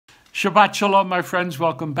Shabbat Shalom, my friends.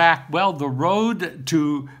 Welcome back. Well, the road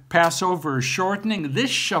to Passover is shortening. This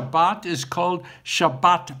Shabbat is called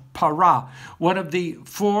Shabbat Parah, one of the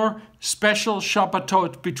 4 special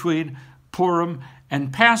Shabbatot between Purim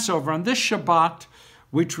and Passover. On this Shabbat,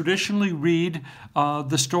 we traditionally read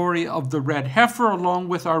the story of the red heifer along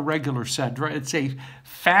with our regular Sedra. It's a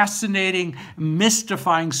fascinating,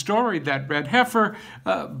 mystifying story, that red heifer,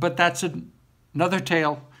 but that's another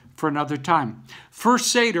tale for another time. First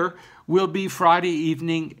Seder will be Friday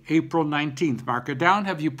evening, April 19th. Mark it down.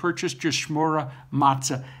 Have you purchased your Shmura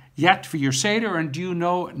matzah yet for your Seder? And do you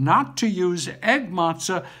know not to use egg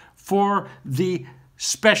matzah for the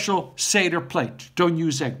special Seder plate? Don't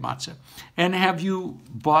use egg matzah. And have you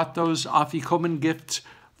bought those afikomen gifts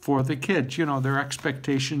for the kids? You know, their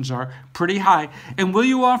expectations are pretty high. And will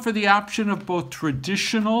you offer the option of both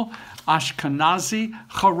traditional Ashkenazi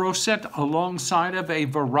charoset alongside of a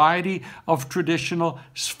variety of traditional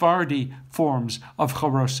Sephardi forms of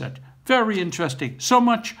charoset? Very interesting. So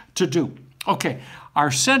much to do. Okay, our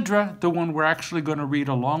Sedra, the one we're actually going to read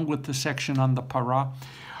along with the section on the parah,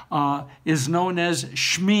 is known as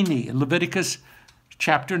Shmini in Leviticus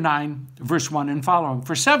chapter 9, verse 1 and following.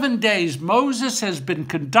 For 7 days, Moses has been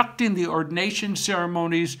conducting the ordination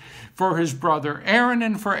ceremonies for his brother Aaron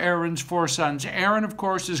and for Aaron's 4 sons. Aaron, of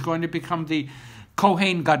course, is going to become the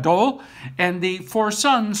Kohen Gadol, and the 4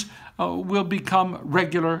 sons will become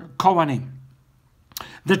regular Kohanim.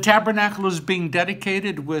 The tabernacle is being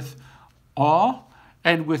dedicated with awe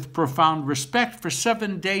and with profound respect. For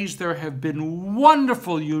 7 days, there have been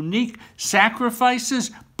wonderful, unique sacrifices: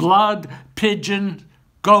 blood, pigeon,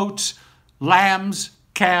 goats, lambs,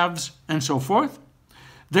 calves, and so forth.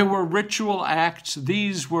 There were ritual acts.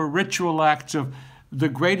 These were ritual acts of the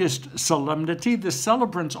greatest solemnity. The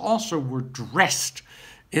celebrants also were dressed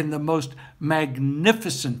in the most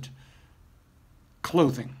magnificent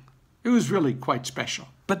clothing. It was really quite special.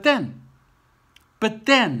 But then,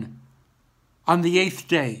 on the 8th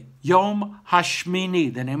day, Yom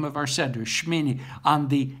HaShmini, the name of our Sedra, Shmini, on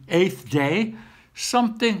the 8th day,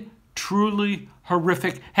 something truly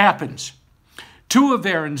horrific happens. 2 of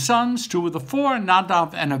Aaron's sons, 2 of the 4,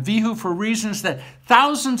 Nadav and Avihu, for reasons that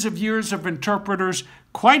thousands of years of interpreters,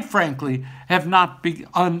 quite frankly, have not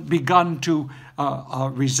begun to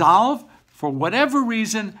resolve. For whatever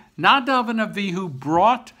reason, Nadav and Avihu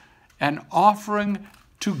brought an offering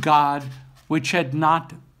to God which had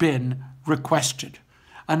not been requested.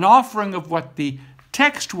 An offering of what the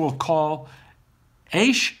text will call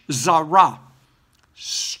Eish Zara,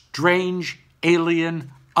 strange,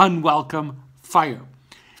 alien, unwelcome fire.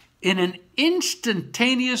 In an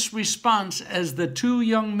instantaneous response, as the 2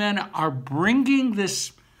 young men are bringing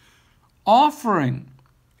this offering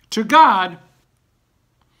to God,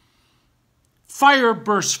 fire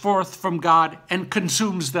bursts forth from God and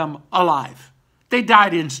consumes them alive. They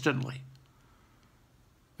died instantly.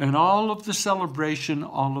 And all of the celebration,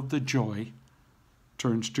 all of the joy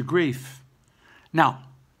turns to grief. Now,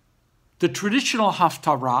 the traditional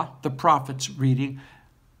Haftarah, the prophet's reading,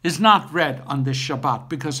 is not read on this Shabbat,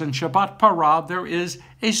 because in Shabbat Parah there is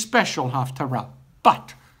a special Haftarah.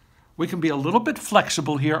 But we can be a little bit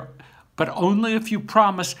flexible here, but only if you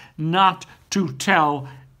promise not to tell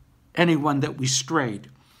anyone that we strayed.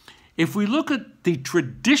 If we look at the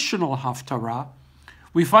traditional Haftarah,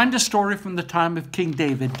 we find a story from the time of King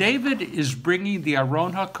David. David is bringing the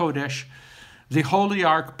Aron HaKodesh, the Holy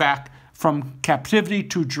Ark, back from captivity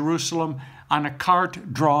to Jerusalem on a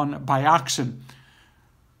cart drawn by oxen.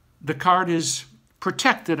 The cart is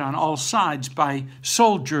protected on all sides by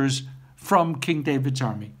soldiers from King David's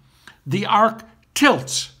army. The ark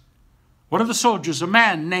tilts. One of the soldiers, a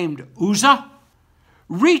man named Uzzah,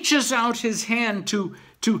 reaches out his hand to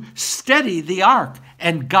steady the ark,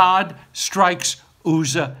 and God strikes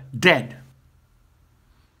Uzzah dead.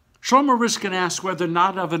 Shlomo Riskin asks whether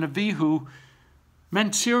Nadav and Avihu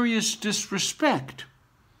meant serious disrespect.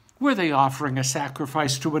 Were they offering a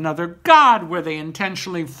sacrifice to another god? Were they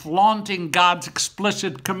intentionally flaunting God's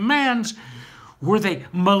explicit commands? Were they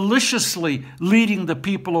maliciously leading the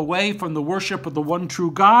people away from the worship of the one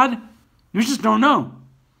true God? We just don't know.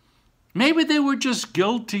 Maybe they were just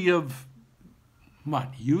guilty of,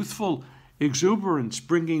 youthful exuberance,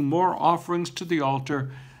 bringing more offerings to the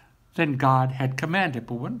altar than God had commanded.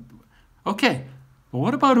 But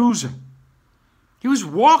what about Uzzah? He was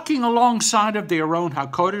walking alongside of the Aron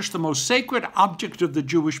HaKodesh, the most sacred object of the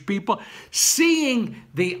Jewish people, seeing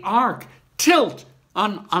the ark tilt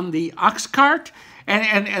on the ox cart,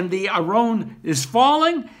 and the Aron is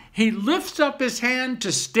falling. He lifts up his hand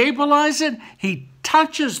to stabilize it. He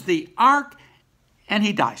touches the ark, and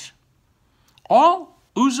he dies. All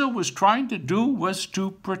Uzzah was trying to do was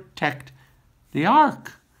to protect the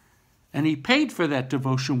ark. And he paid for that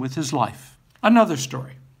devotion with his life. Another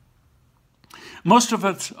story. Most of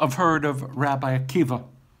us have heard of Rabbi Akiva.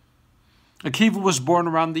 Akiva was born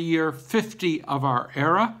around the year 50 of our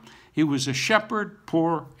era. He was a shepherd,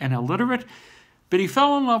 poor and illiterate, but he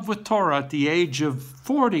fell in love with Torah at the age of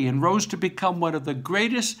 40 and rose to become one of the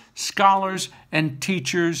greatest scholars and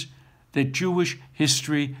teachers that Jewish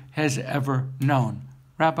history has ever known.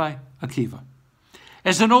 Rabbi Akiva.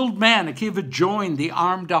 As an old man, Akiva joined the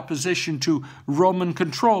armed opposition to Roman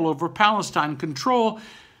control over Palestine, control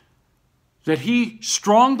that he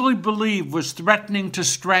strongly believed was threatening to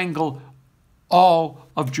strangle all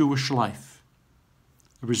of Jewish life.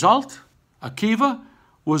 The result? Akiva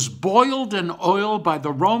was boiled in oil by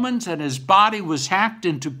the Romans, and his body was hacked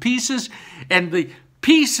into pieces, and the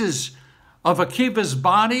pieces of Akiva's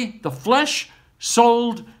body, the flesh,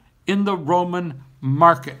 sold in the Roman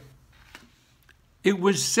market. It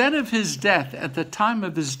was said of his death, at the time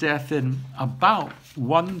of his death in about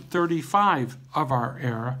 135 of our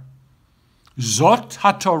era, Zot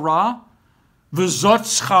HaTorah, V'zot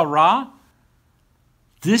Schara.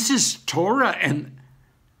 This is Torah, and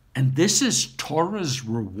this is Torah's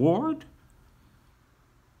reward?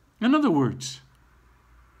 In other words,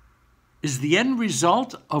 is the end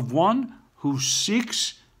result of one who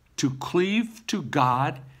seeks to cleave to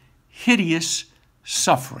God hideous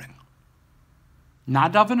suffering.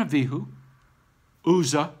 Nadav and Avihu,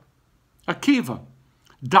 Uzzah, Akiva,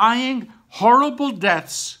 dying horrible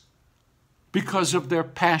deaths because of their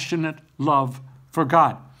passionate love for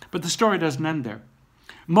God. But the story doesn't end there.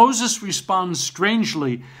 Moses responds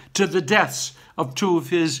strangely to the deaths of two of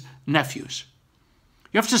his nephews.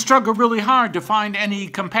 You have to struggle really hard to find any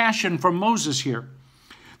compassion from Moses here.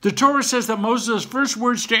 The Torah says that Moses' first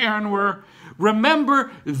words to Aaron were,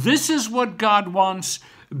 "Remember, this is what God wants,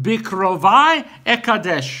 Bikrovai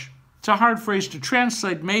Ekadesh." It's a hard phrase to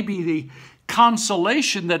translate. Maybe the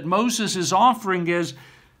consolation that Moses is offering is,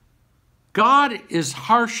 God is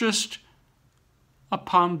harshest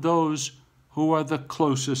upon those who are the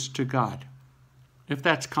closest to God, if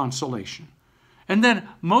that's consolation. And then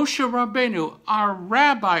Moshe Rabbeinu, our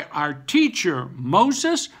rabbi, our teacher,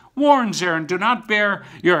 Moses, warns Aaron, do not bare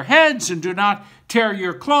your heads and do not tear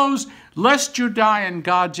your clothes, lest you die and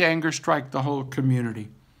God's anger strike the whole community.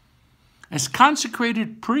 As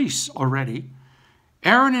consecrated priests already,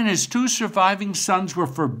 Aaron and his two surviving sons were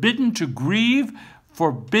forbidden to grieve,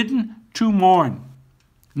 forbidden to mourn.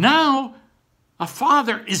 Now, a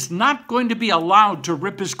father is not going to be allowed to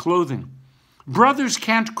rip his clothing. Brothers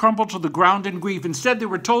can't crumble to the ground in grief. Instead, they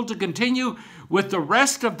were told to continue with the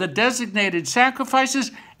rest of the designated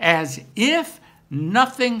sacrifices as if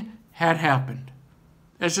nothing had happened.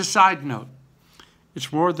 As a side note,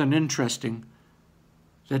 it's more than interesting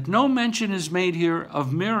that no mention is made here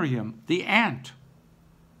of Miriam, the aunt,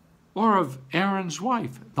 or of Aaron's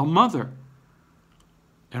wife, the mother.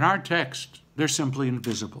 In our text, they're simply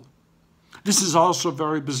invisible. This is also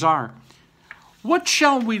very bizarre. What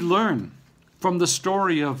shall we learn from the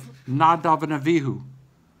story of Nadav and Avihu?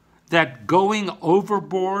 That going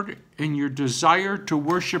overboard in your desire to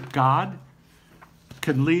worship God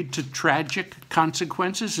can lead to tragic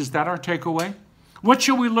consequences? Is that our takeaway? What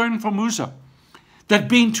shall we learn from Uzzah? That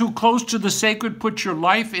being too close to the sacred puts your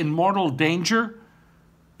life in mortal danger?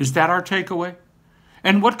 Is that our takeaway?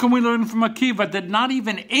 And what can we learn from Akiva? That not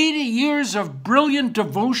even 80 years of brilliant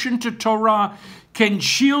devotion to Torah can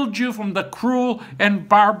shield you from the cruel and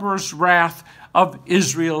barbarous wrath of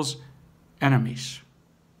Israel's enemies.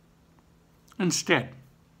 Instead,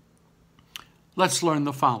 let's learn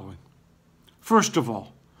the following. First of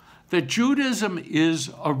all, that Judaism is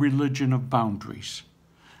a religion of boundaries.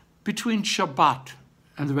 Between Shabbat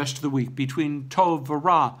and the rest of the week, between Tov and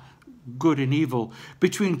Ra, good and evil,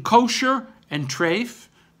 between kosher and treif,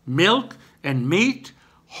 milk and meat,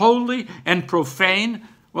 holy and profane,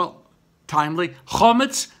 well, timely,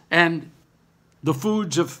 chometz and the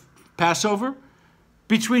foods of Passover,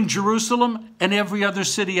 between Jerusalem and every other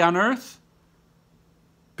city on earth,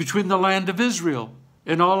 between the land of Israel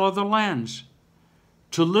and all other lands.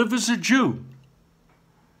 To live as a Jew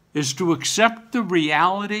is to accept the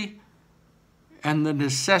reality and the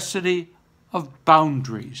necessity of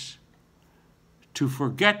boundaries. To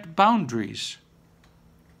forget boundaries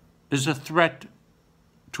is a threat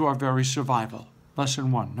to our very survival.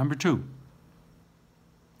 Lesson 1. Number 2.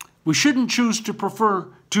 We shouldn't choose to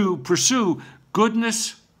pursue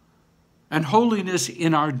goodness and holiness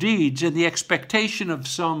in our deeds in the expectation of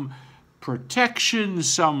some protection,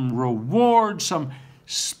 some reward, some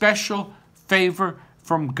special favor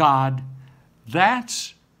from God.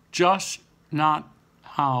 That's just not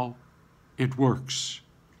how it works.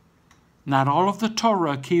 Not all of the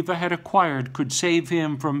Torah Akiva had acquired could save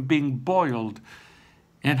him from being boiled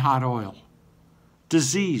in hot oil.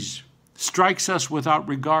 Disease strikes us without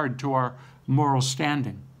regard to our moral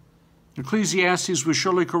standing. Ecclesiastes was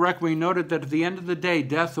surely correct when he noted that at the end of the day,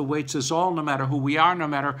 death awaits us all, no matter who we are, no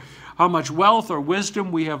matter how much wealth or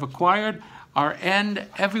wisdom we have acquired. Our end,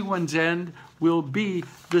 everyone's end, will be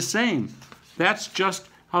the same. That's just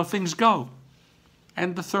how things go.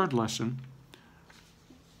 And the third lesson,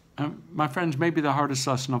 my friends, may be the hardest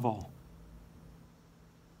lesson of all.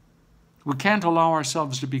 We can't allow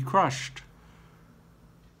ourselves to be crushed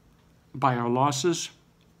by our losses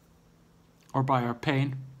or by our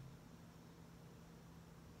pain.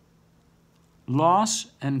 Loss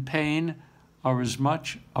and pain are as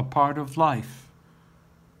much a part of life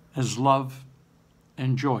as love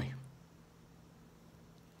and joy.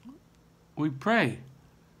 We pray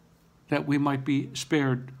that we might be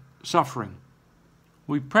spared suffering.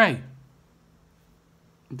 We pray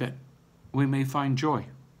that we may find joy.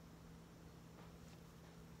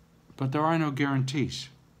 But there are no guarantees.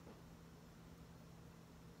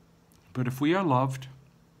 But if we are loved,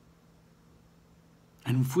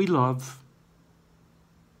 and if we love,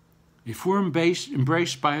 if we're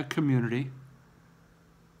embraced by a community,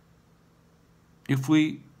 if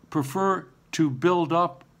we prefer to build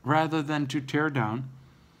up rather than to tear down,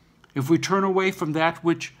 if we turn away from that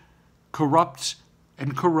which corrupts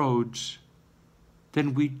and corrodes,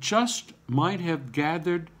 then we just might have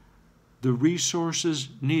gathered the resources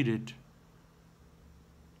needed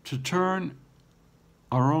to turn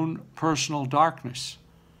our own personal darkness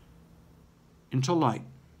into light.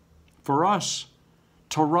 For us,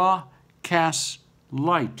 Torah casts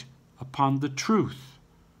light upon the truth,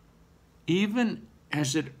 even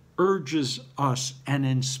as it urges us and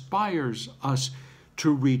inspires us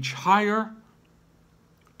to reach higher,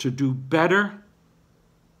 to do better,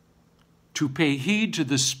 to pay heed to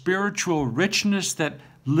the spiritual richness that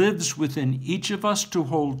lives within each of us, to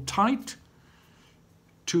hold tight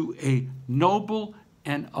to a noble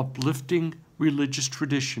and uplifting religious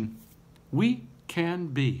tradition. We can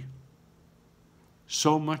be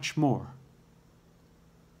so much more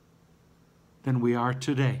than we are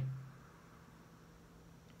today.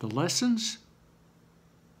 The lessons,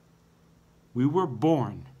 we were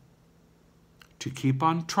born to keep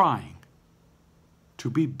on trying to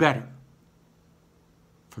be better,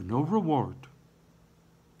 for no reward,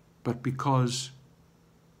 but because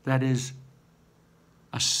that is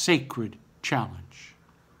a sacred challenge.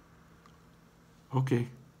 Okay,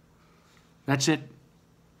 that's it.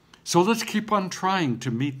 So let's keep on trying to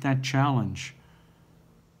meet that challenge,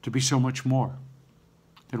 to be so much more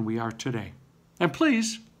than we are today. And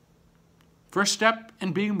please, first step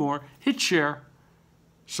in being more, hit share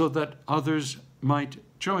so that others might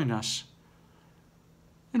join us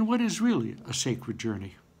in what is really a sacred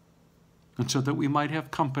journey, and so that we might have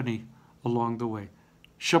company along the way.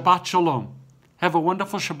 Shabbat Shalom. Have a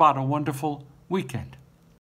wonderful Shabbat, a wonderful weekend.